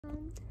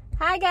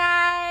Hi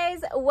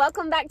guys,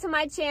 welcome back to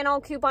my channel,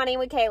 Couponing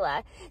with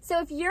Kayla.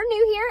 So if you're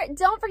new here,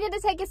 don't forget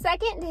to take a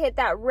second to hit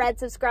that red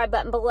subscribe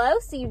button below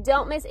so you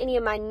don't miss any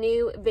of my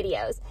new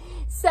videos.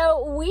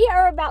 So we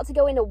are about to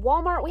go into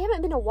Walmart. We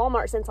haven't been to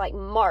Walmart since like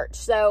March,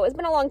 so it's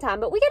been a long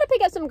time, but we got to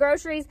pick up some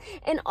groceries,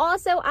 and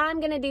also I'm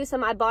going to do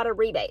some Ibotta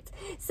rebates.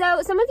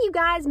 So some of you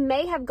guys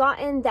may have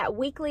gotten that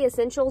weekly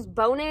essentials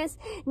bonus.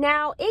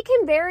 Now it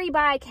can vary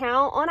by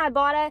account on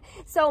Ibotta,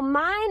 so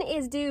mine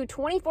is do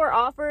 24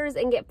 offers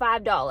and get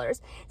 $5.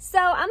 So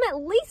I'm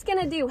at least going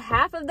to do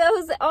half of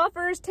those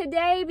offers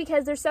today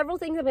because there's several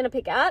things I'm going to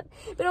pick up,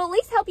 but it'll at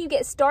least help you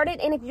get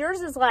started. And if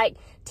yours is like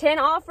 10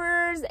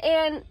 offers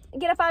and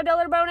get a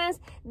 $5 bonus,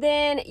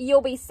 then you'll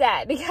be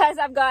set, because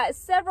I've got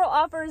several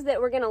offers that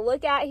we're going to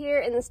look at here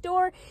in the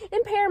store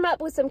and pair them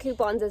up with some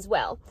coupons as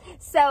well.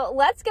 So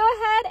let's go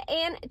ahead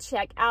and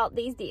check out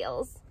these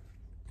deals.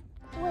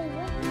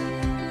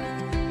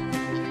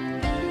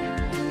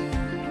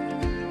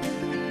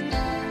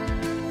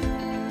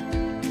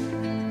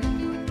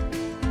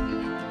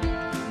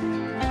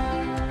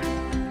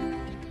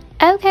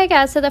 Okay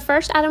guys, so the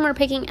first item we're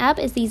picking up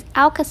is these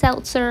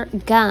Alka-Seltzer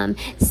gum.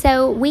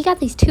 So we got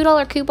these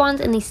 $2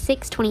 coupons in these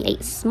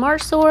 628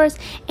 Smart Stores,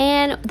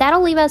 and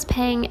that'll leave us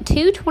paying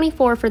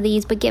 $2.24 for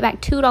these, but get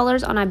back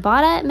 $2 on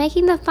Ibotta,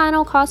 making the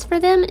final cost for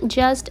them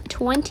just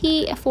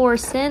 24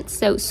 cents.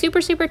 So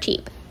super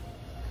cheap.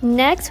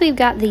 Next, we've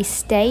got the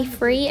Stay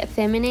Free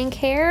Feminine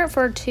Care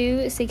for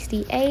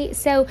 $2.68.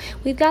 So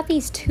we've got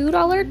these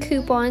 $2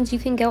 coupons. You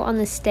can go on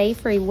the Stay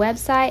Free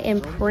website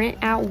and print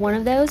out one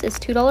of those. It's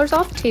 $2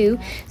 off two.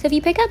 So if you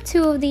pick up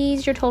two of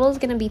these, your total is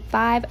going to be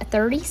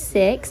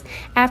 $5.36.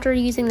 After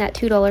using that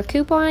 $2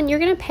 coupon, you're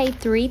going to pay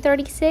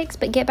 $3.36,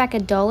 but get back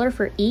 $1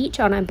 for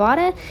each on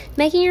Ibotta,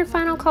 making your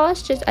final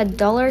cost just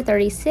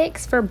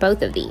 $1.36 for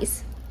both of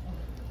these.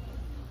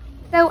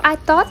 So I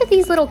thought that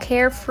these little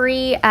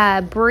Carefree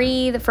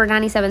Breathe for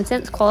 97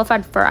 cents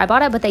qualified for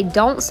Ibotta, but they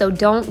don't, so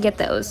don't get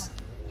those.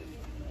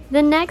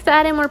 The next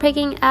item we're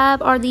picking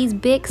up are these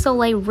Bic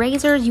Soleil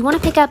razors. You want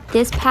to pick up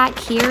this pack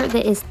here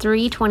that is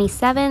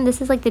 $3.27. This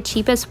is like the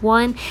cheapest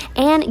one.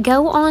 And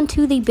go on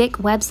to the Bic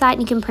website and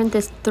you can print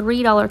this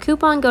 $3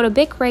 coupon. Go to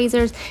Bic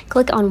razors,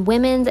 click on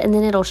women's, and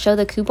then it'll show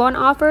the coupon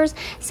offers.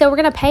 So we're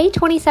going to pay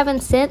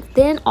 27 cents,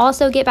 then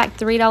also get back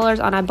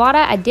 $3 on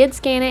Ibotta. I did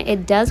scan it.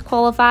 It does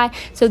qualify.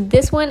 So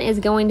this one is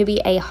going to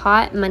be a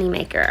hot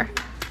moneymaker.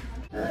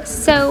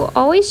 So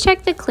always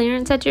check the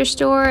clearance at your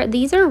store.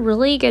 These are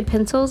really good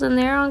pencils, and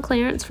they're on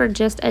clearance for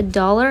just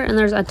 $1, and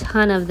there's a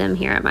ton of them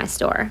here at my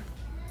store.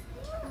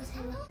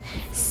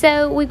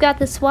 So we've got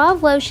the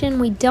Suave lotion.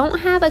 We don't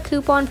have a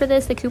coupon for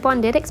this. The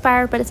coupon did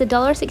expire, but it's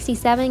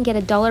 $1.67. Get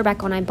 $1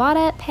 back on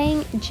Ibotta,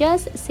 paying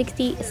just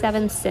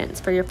 67 cents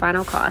for your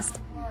final cost.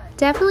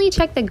 Definitely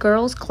check the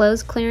girls'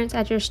 clothes clearance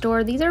at your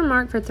store. These are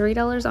marked for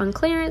 $3 on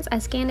clearance. I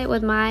scanned it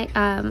with my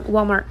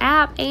Walmart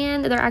app,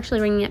 and they're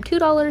actually ringing up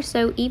 $2,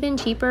 so even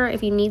cheaper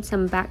if you need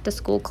some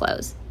back-to-school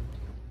clothes.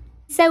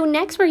 So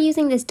next we're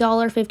using this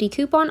 $1.50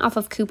 coupon off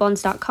of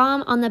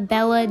coupons.com on the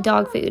Bella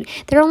dog food.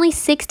 They're only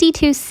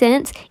 62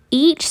 cents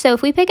each, so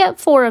if we pick up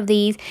 4 of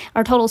these,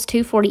 our total's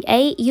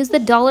 $2.48. Use the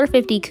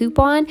 $1.50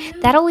 coupon.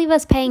 That'll leave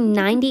us paying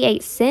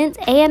 98 cents,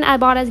 and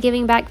Ibotta's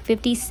giving back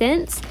 50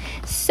 cents.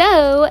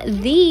 So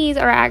these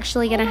are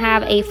actually going to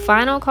have a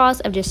final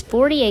cost of just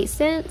 48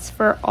 cents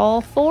for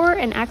all 4,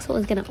 and Axel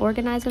is going to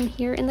organize them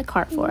here in the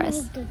cart for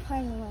us.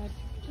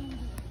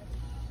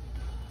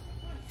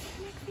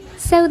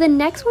 So the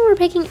next one we're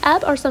picking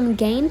up are some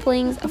Gain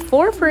Flings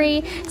for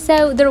free.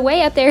 So they're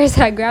way up there,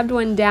 so I grabbed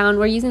one down.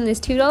 We're using this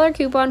 $2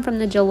 coupon from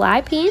the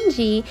July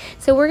P&G.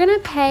 So we're going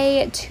to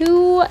pay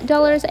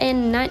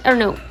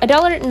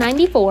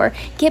 $1.94,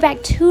 get back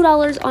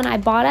 $2 on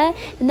Ibotta,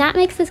 and that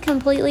makes this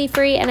completely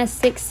free and a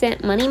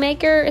 6-cent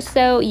moneymaker.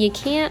 So you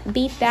can't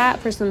beat that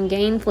for some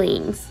Gain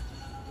Flings.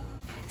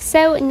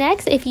 So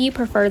next, if you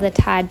prefer the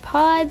Tide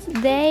Pods,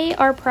 they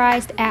are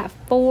priced at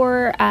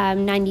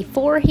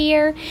 $4.94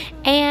 here,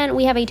 and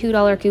we have a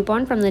 $2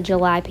 coupon from the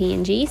July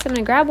P&G. So I'm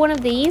going to grab one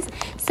of these.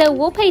 So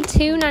we'll pay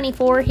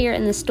 $2.94 here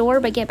in the store,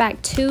 but get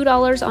back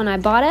 $2 on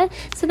Ibotta.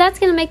 So that's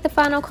going to make the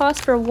final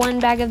cost for one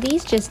bag of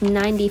these just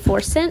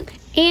 94 cents.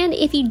 And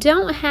if you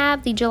don't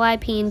have the July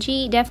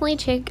P&G, definitely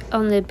check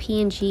on the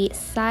P&G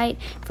site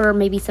for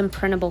maybe some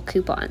printable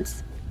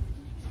coupons.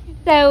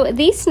 So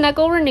these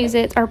Snuggle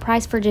Renewzits are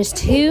priced for just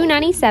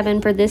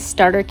 $2.97 for this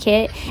starter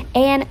kit,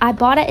 and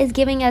Ibotta is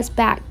giving us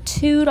back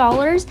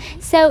 $2.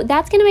 So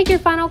that's going to make your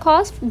final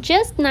cost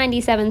just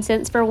 97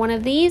 cents for one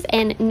of these,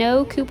 and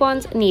no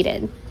coupons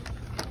needed.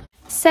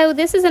 So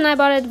this is an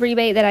Ibotta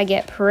rebate that I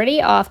get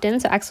pretty often.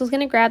 So Axel's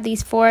going to grab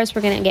these for us.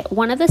 We're going to get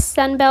one of the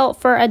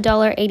Sunbelt for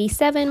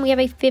 $1.87. We have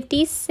a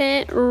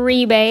 50-cent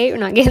rebate. We're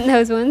not getting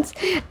those ones.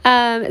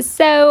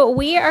 So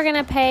we are going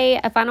to pay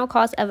a final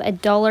cost of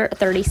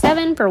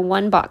 $1.37 for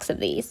one box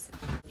of these.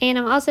 And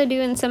I'm also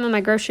doing some of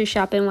my grocery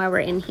shopping while we're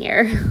in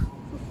here.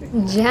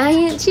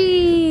 Giant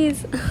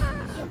cheese.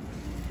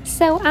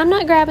 So I'm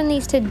not grabbing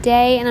these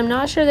today, and I'm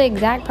not sure the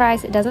exact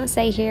price. It doesn't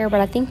say here,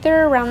 but I think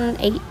they're around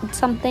 $8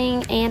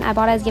 something, and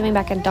Ibotta is giving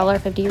back a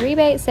 $1.50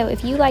 rebate. So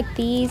if you like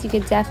these, you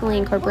could definitely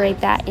incorporate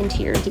that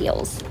into your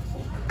deals.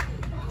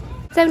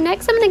 So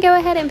next I'm going to go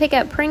ahead and pick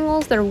up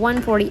Pringles. They're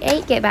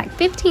 $1.48, get back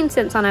 15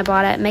 cents on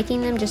Ibotta,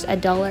 making them just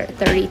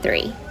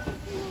 $1.33.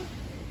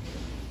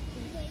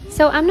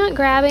 So I'm not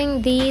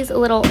grabbing these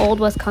little Old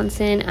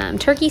Wisconsin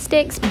turkey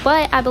sticks,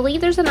 but I believe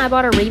there's an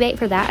Ibotta rebate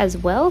for that as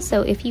well.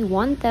 So if you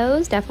want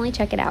those, definitely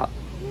check it out.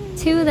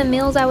 Two of the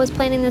meals I was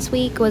planning this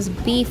week was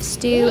beef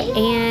stew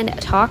and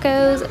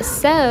tacos.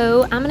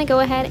 So I'm going to go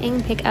ahead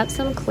and pick up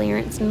some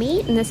clearance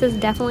meat, and this is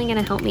definitely going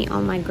to help me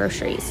on my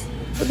groceries.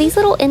 These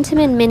little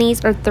Intamin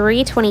minis are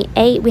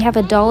 $3.28. We have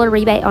a $1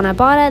 rebate on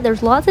Ibotta.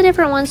 There's lots of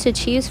different ones to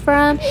choose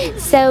from,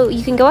 so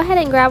you can go ahead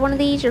and grab one of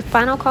these. Your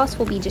final cost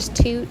will be just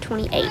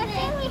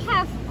 $2.28.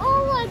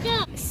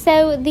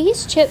 So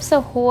these Chips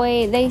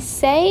Ahoy, they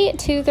say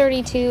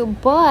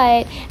 $2.32,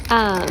 but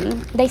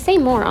they say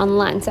more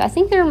online, so I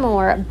think they're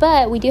more.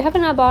 But we do have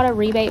an Ibotta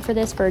rebate for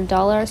this for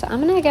 $1, so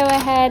I'm gonna go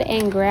ahead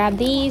and grab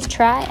these.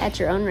 Try at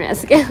your own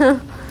risk.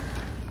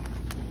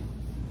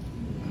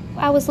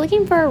 I was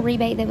looking for a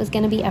rebate that was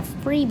going to be a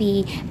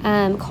freebie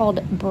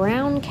called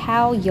Brown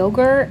Cow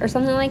Yogurt or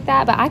something like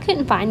that, but I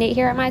couldn't find it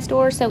here at my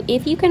store. So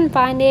if you can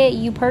find it,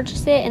 you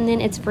purchase it, and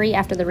then it's free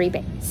after the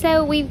rebate.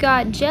 So we've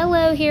got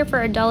Jell-O here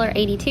for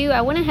 $1.82.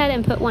 I went ahead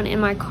and put one in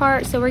my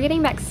cart, so we're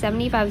getting back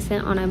 75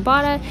 cents on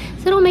Ibotta,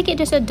 so it'll make it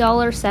just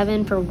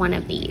 $1.07 for one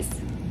of these.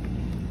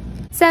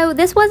 So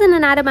this wasn't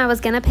an item I was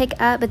going to pick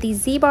up, but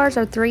these Z-Bars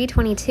are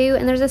 $3.22,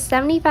 and there's a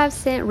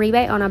 75-cent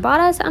rebate on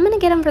Ibotta, so I'm going to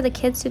get them for the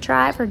kids to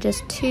try for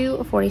just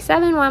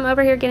 $2.47 while I'm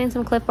over here getting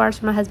some Cliff Bars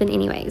for my husband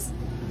anyways.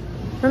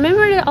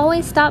 Remember to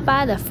always stop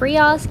by the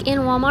Free-Osk in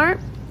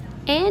Walmart,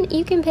 and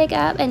you can pick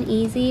up an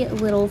easy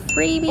little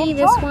freebie.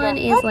 This one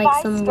is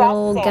like some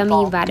little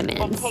gummy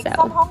vitamins,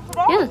 so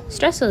yeah,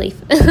 stress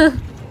relief.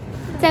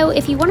 So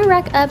if you want to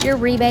rack up your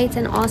rebates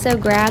and also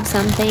grab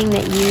something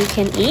that you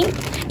can eat,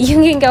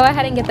 you can go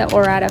ahead and get the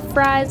Ore-Ida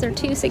fries. They're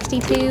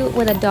 $2.62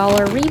 with a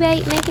 $1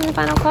 rebate, making the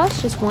final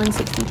cost just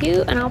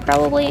 $1.62, and I'll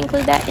probably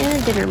include that in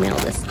a dinner meal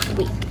this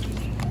week.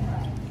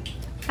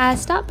 I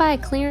stopped by a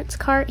clearance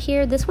cart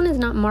here. This one is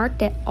not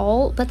marked at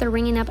all, but they're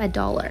ringing up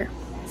 $1.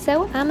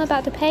 So I'm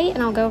about to pay,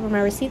 and I'll go over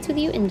my receipts with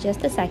you in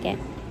just a second.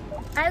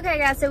 Okay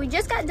guys, so we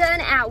just got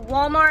done at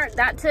Walmart.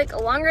 That took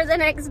longer than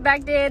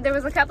expected. There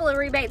was a couple of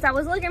rebates I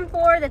was looking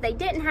for that they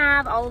didn't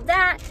have, all of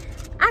that.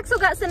 Axel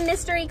got some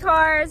mystery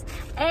cars,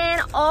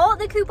 and all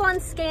the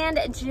coupons scanned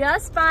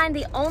just fine.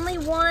 The only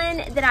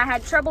one that I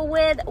had trouble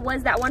with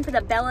was that one for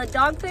the Bella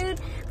dog food.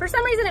 For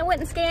some reason it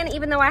wouldn't scan,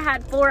 even though I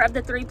had 4 of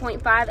the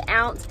 3.5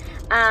 ounce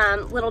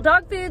little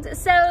dog foods.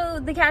 So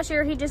the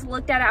cashier, he just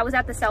looked at it. I was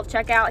at the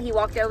self-checkout. He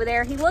walked over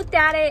there, he looked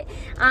at it,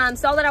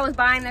 saw that I was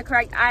buying the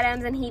correct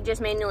items, and he just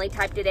manually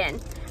typed it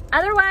in.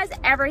 Otherwise,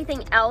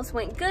 everything else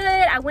went good.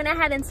 I went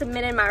ahead and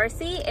submitted my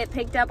receipt. It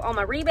picked up all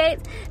my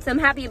rebates, so I'm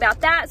happy about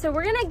that. So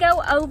we're gonna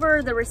go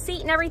over the receipt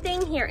and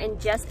everything here in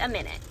just a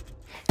minute.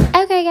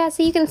 Okay guys,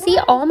 so you can see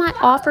all my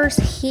offers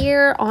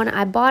here on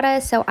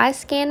Ibotta. So I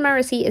scanned my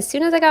receipt as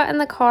soon as I got in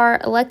the car.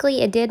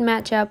 Luckily, it did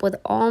match up with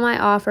all my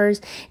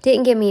offers.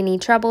 Didn't give me any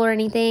trouble or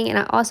anything. And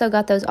I also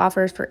got those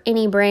offers for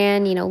any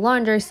brand, you know,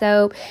 laundry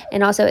soap.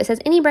 And also it says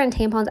any brand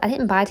tampons. I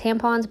didn't buy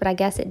tampons, but I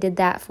guess it did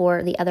that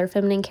for the other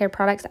feminine care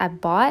products I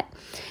bought.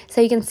 So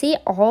you can see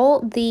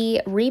all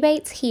the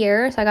rebates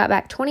here. So I got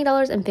back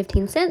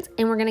 $20.15,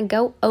 and we're going to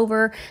go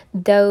over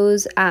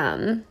those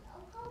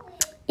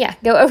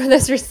go over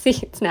those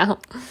receipts now.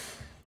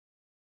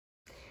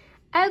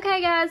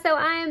 Okay guys, so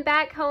I am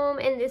back home,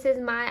 and this is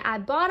my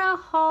Ibotta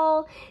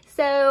haul.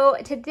 So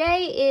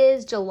today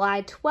is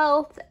July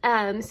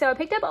 12th. So I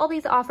picked up all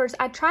these offers.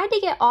 I tried to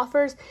get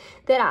offers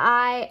that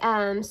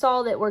I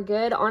saw that were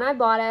good on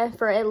Ibotta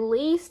for at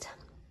least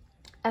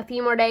a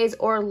few more days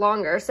or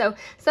longer. So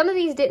some of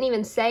these didn't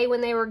even say when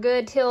they were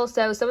good till,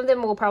 so some of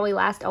them will probably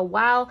last a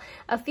while.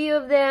 A few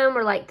of them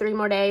were like 3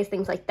 more days,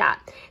 things like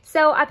that.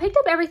 So I picked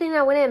up everything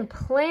I went in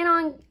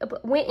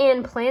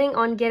planning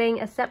on getting,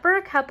 except for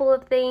a couple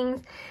of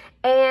things.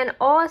 And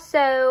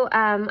also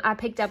I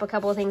picked up a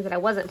couple of things that I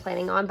wasn't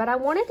planning on, but I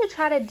wanted to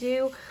try to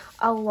do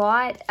a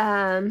lot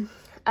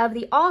of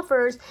the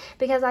offers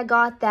because I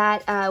got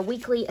that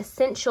weekly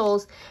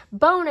essentials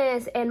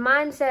bonus, and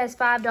mine says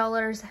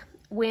 $5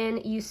 when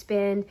you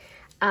spend,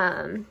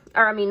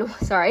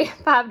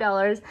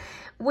 $5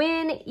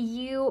 when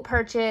you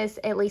purchase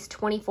at least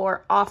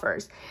 24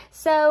 offers.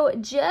 So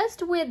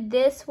just with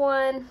this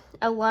one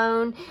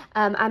alone,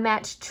 I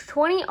matched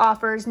 20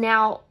 offers.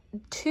 Now,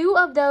 2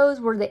 of those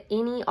were the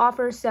any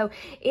offers, so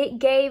it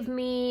gave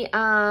me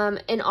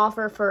an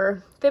offer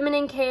for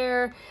feminine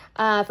care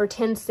for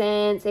 10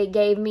 cents. It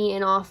gave me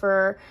an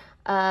offer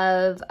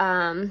of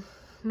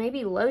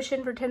maybe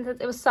lotion for 10 cents.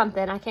 It was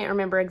something, I can't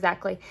remember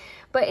exactly.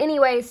 But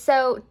anyway,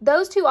 so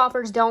those 2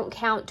 offers don't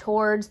count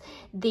towards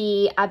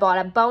the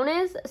Ibotta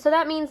bonus. So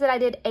that means that I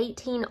did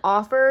 18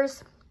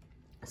 offers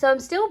So I'm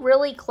still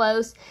really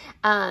close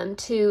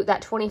to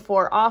that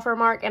 24 offer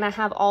mark, and I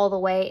have all the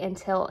way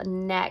until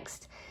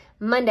next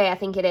Monday, I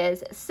think it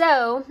is.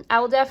 So I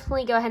will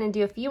definitely go ahead and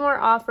do a few more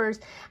offers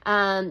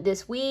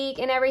this week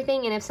and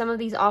everything. And if some of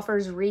these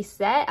offers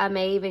reset, I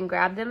may even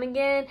grab them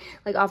again,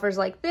 like offers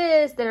like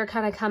this that are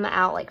kind of come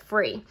out like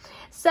free.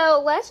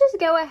 So let's just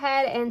go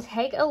ahead and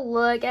take a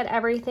look at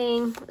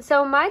everything.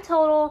 So my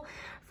total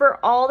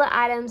for all the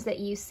items that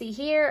you see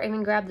here, I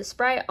even grabbed the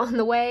Sprite on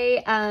the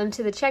way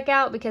to the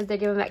checkout because they're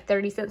giving back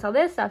 30 cents on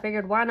this. So I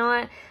figured, why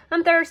not?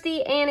 I'm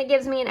thirsty and it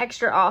gives me an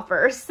extra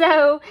offer.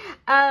 So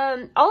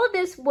all of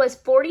this was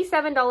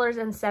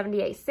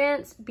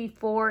 $47.78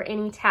 before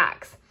any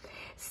tax.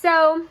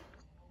 So,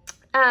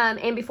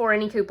 and before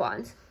any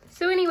coupons.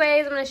 So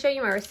anyways, I'm going to show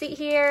you my receipt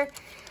here.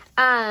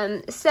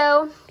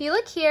 So if you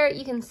look here,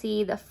 you can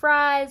see the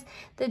fries,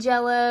 the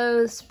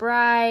Jell-O,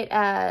 Sprite,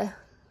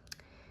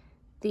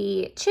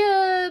 the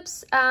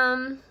chips,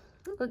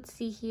 let's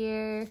see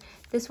here.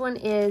 This one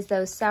is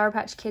those Sour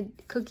Patch Kid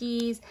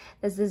cookies.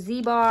 There's the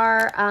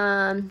Z-Bar,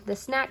 the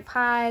snack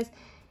pies,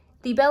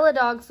 the Bella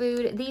dog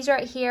food. These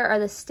right here are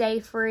the Stay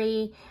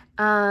Free,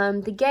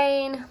 the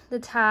Gain, the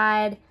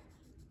Tide,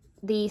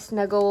 the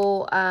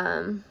Snuggle,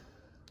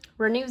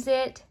 Renews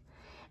It,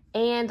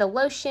 and the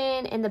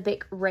lotion and the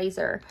Bic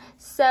razor.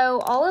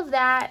 So all of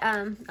that,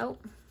 oh,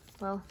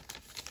 well,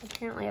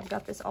 apparently I've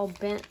got this all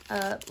bent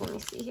up. Let me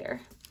see here.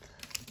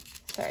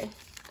 Sorry.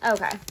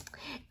 Okay.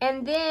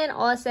 And then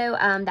also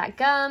that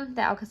gum,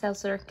 the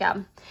Alka-Seltzer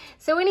gum.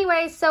 So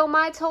anyway, so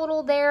my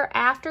total there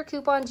after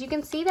coupons, you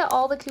can see that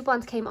all the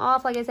coupons came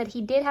off. Like I said,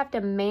 he did have to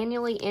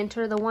manually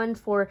enter the one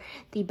for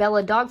the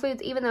Bella dog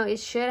foods, even though it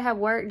should have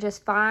worked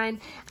just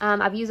fine.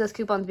 I've used those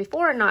coupons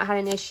before and not had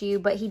an issue,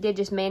 but he did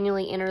just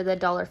manually enter the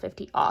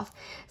 $1.50 off.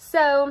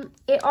 So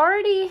it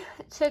already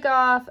took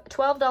off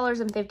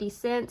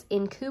 $12.50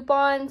 in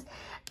coupons.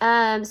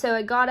 So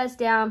it got us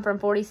down from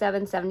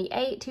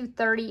 $47.78 to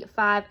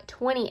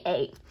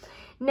 $35.28.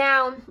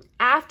 Now,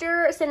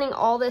 after sending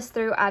all this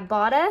through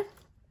Ibotta,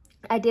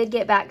 I did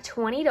get back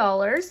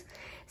 $20.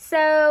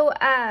 So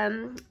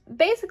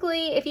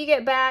basically, if you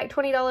get back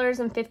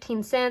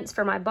 $20.15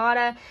 from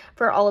Ibotta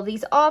for all of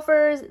these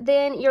offers,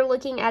 then you're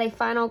looking at a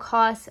final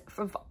cost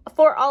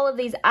for all of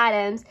these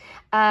items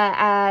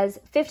as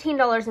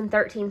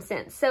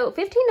 $15.13. So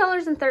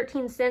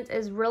 $15.13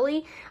 is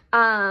really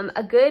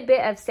a good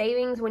bit of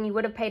savings when you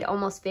would have paid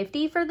almost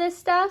 $50 for this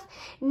stuff.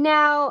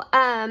 Now,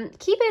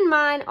 keep in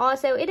mind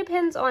also, it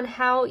depends on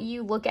how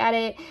you look at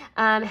it,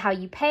 how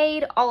you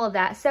paid, all of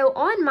that. So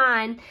on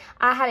mine,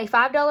 I had a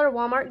 $5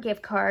 Walmart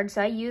gift card,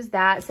 so I used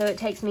that. So it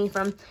takes me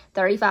from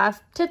 $35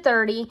 to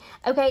 $30.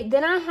 Okay,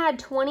 then I had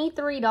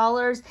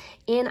 $23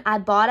 in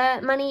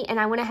Ibotta money, and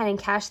I went ahead and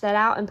cashed that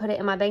out and put it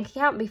in my bank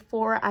account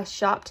before I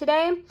shopped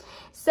today.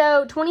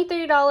 So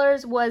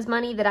 $23 was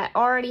money that I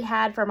already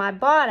had from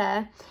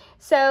Ibotta.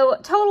 So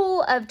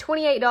total of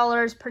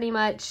 $28 pretty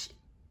much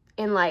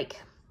in like,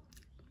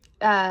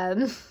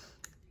 oh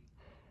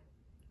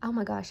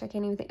my gosh, I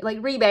can't even think, like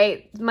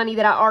rebate money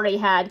that I already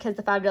had because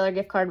the $5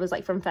 gift card was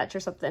like from Fetch or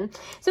something.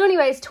 So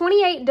anyways,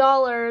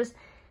 $28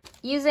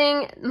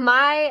 using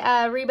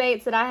my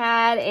rebates that I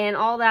had and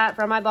all that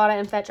from Ibotta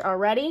and Fetch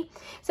already.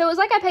 So it was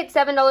like I paid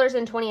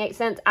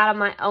 $7.28 out of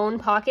my own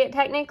pocket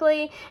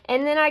technically,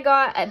 and then I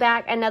got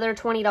back another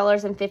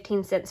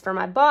 $20.15 from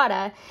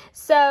Ibotta.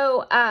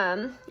 So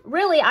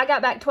really I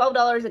got back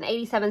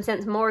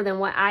 $12.87 more than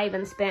what I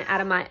even spent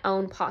out of my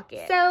own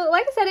pocket. So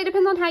like I said, it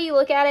depends on how you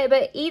look at it,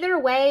 but either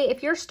way,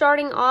 if you're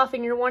starting off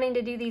and you're wanting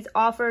to do these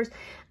offers,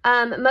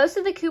 most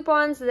of the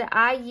coupons that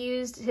I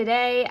used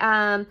today,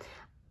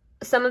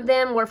 some of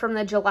them were from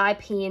the July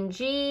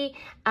P&G,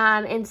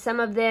 and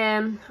some of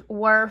them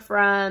were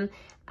from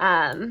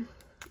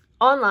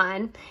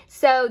online.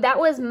 So that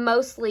was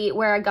mostly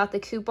where I got the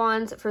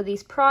coupons for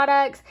these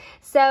products.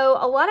 So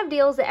a lot of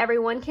deals that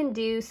everyone can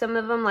do. Some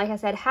of them, like I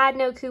said, had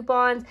no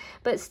coupons,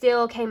 but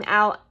still came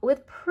out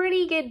with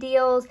pretty good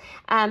deals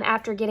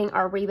after getting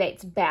our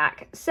rebates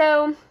back.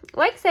 So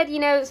like I said, you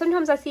know,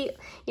 sometimes I see,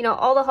 you know,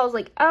 all the hauls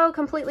like, oh,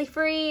 completely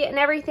free and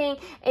everything.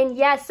 And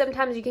yes,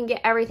 sometimes you can get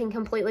everything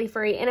completely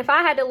free. And if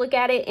I had to look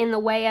at it in the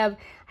way of,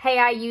 hey,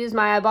 I used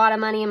my Ibotta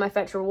money and my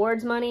Fetch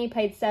Rewards money,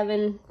 paid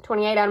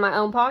 $7.28 out of my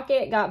own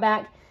pocket, got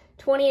back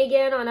 $20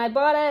 again on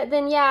Ibotta,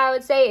 then yeah, I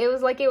would say it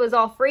was like it was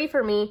all free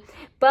for me.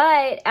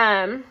 But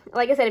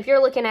like I said, if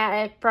you're looking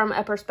at it from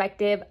a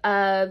perspective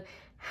of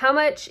how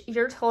much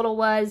your total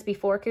was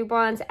before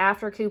coupons,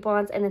 after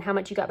coupons, and then how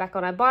much you got back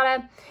on Ibotta,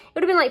 it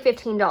would have been like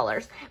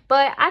 $15.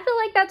 But I feel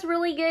like that's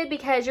really good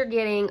because you're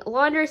getting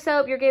laundry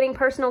soap, you're getting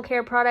personal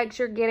care products,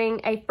 you're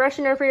getting a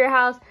freshener for your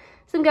house,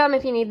 some gum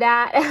if you need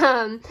that,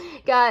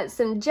 got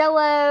some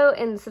Jell-O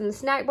and some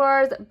snack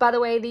bars. By the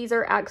way, these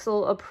are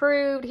Axel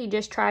approved. He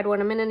just tried one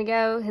a minute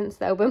ago, hence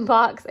the open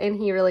box, and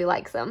he really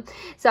likes them.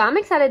 So I'm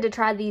excited to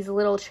try these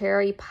little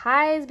cherry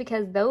pies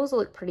because those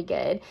look pretty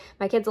good.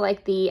 My kids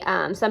like the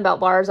Sunbelt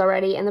bars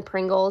already and the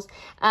Pringles.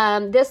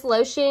 This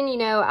lotion, you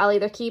know, I'll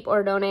either keep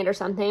or donate or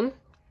something.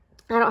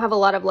 I don't have a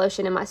lot of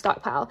lotion in my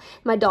stockpile.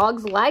 My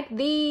dogs like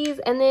these.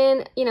 And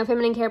then, you know,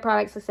 feminine care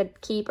products, like I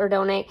said, keep or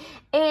donate.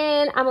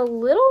 And I'm a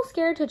little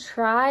scared to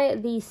try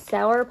the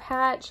Sour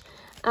Patch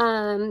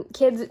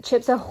Kids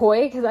Chips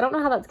Ahoy, because I don't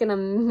know how that's going to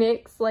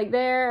mix like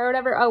there or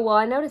whatever. Oh, well,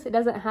 I noticed it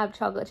doesn't have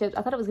chocolate chips.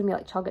 I thought it was going to be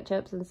like chocolate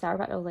chips and Sour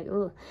Patch. I was like,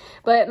 ugh.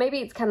 But maybe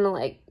it's kind of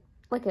like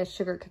a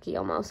sugar cookie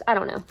almost. I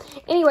don't know.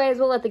 Anyways,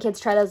 we'll let the kids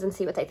try those and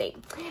see what they think.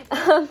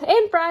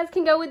 And fries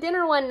can go with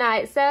dinner one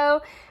night.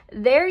 So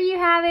there you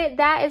have it.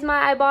 That is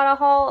my Ibotta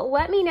haul.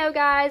 Let me know,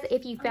 guys,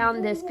 if you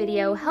found this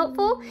video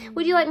helpful.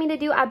 Would you like me to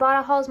do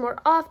Ibotta hauls more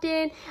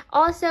often?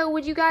 Also,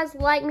 would you guys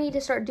like me to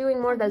start doing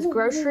more of those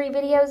grocery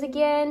videos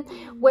again,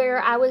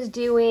 where I was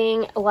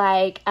doing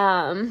like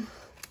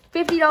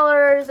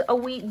 $50 a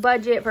week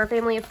budget for a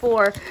family of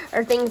 4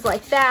 or things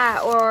like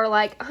that, or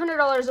like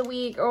 $100 a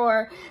week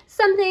or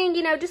something?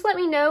 You know, just let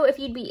me know if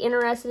you'd be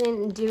interested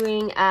in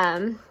doing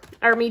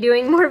or me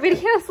doing more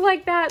videos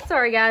like that.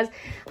 Sorry guys,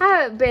 I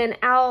have been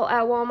out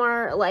at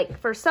Walmart like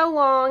for so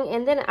long,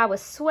 and then I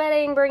was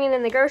sweating bringing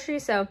in the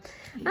groceries, so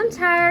I'm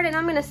tired and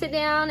I'm gonna sit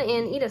down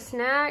and eat a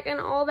snack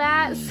and all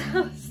that.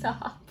 So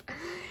stop.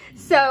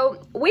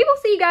 So we will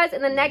see you guys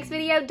in the next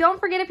video. Don't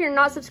forget, if you're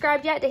not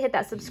subscribed yet, to hit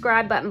that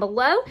subscribe button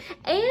below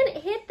and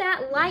hit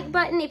that like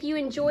button if you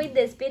enjoyed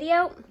this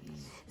video.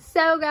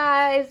 So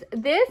guys,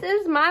 this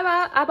is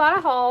my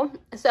Ibotta haul.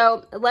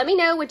 So let me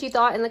know what you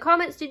thought in the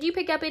comments. Did you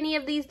pick up any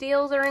of these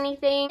deals or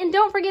anything? And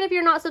don't forget, if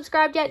you're not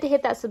subscribed yet, to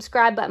hit that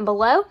subscribe button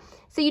below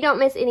so you don't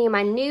miss any of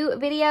my new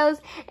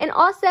videos. And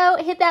also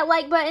hit that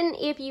like button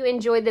if you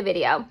enjoyed the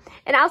video.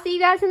 And I'll see you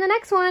guys in the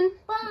next one.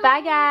 Bye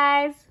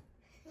guys.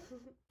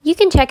 You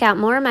can check out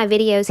more of my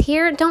videos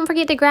here. Don't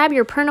forget to grab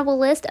your printable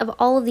list of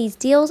all of these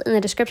deals in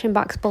the description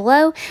box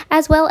below,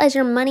 as well as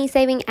your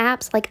money-saving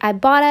apps like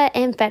Ibotta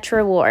and Fetch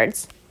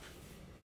Rewards.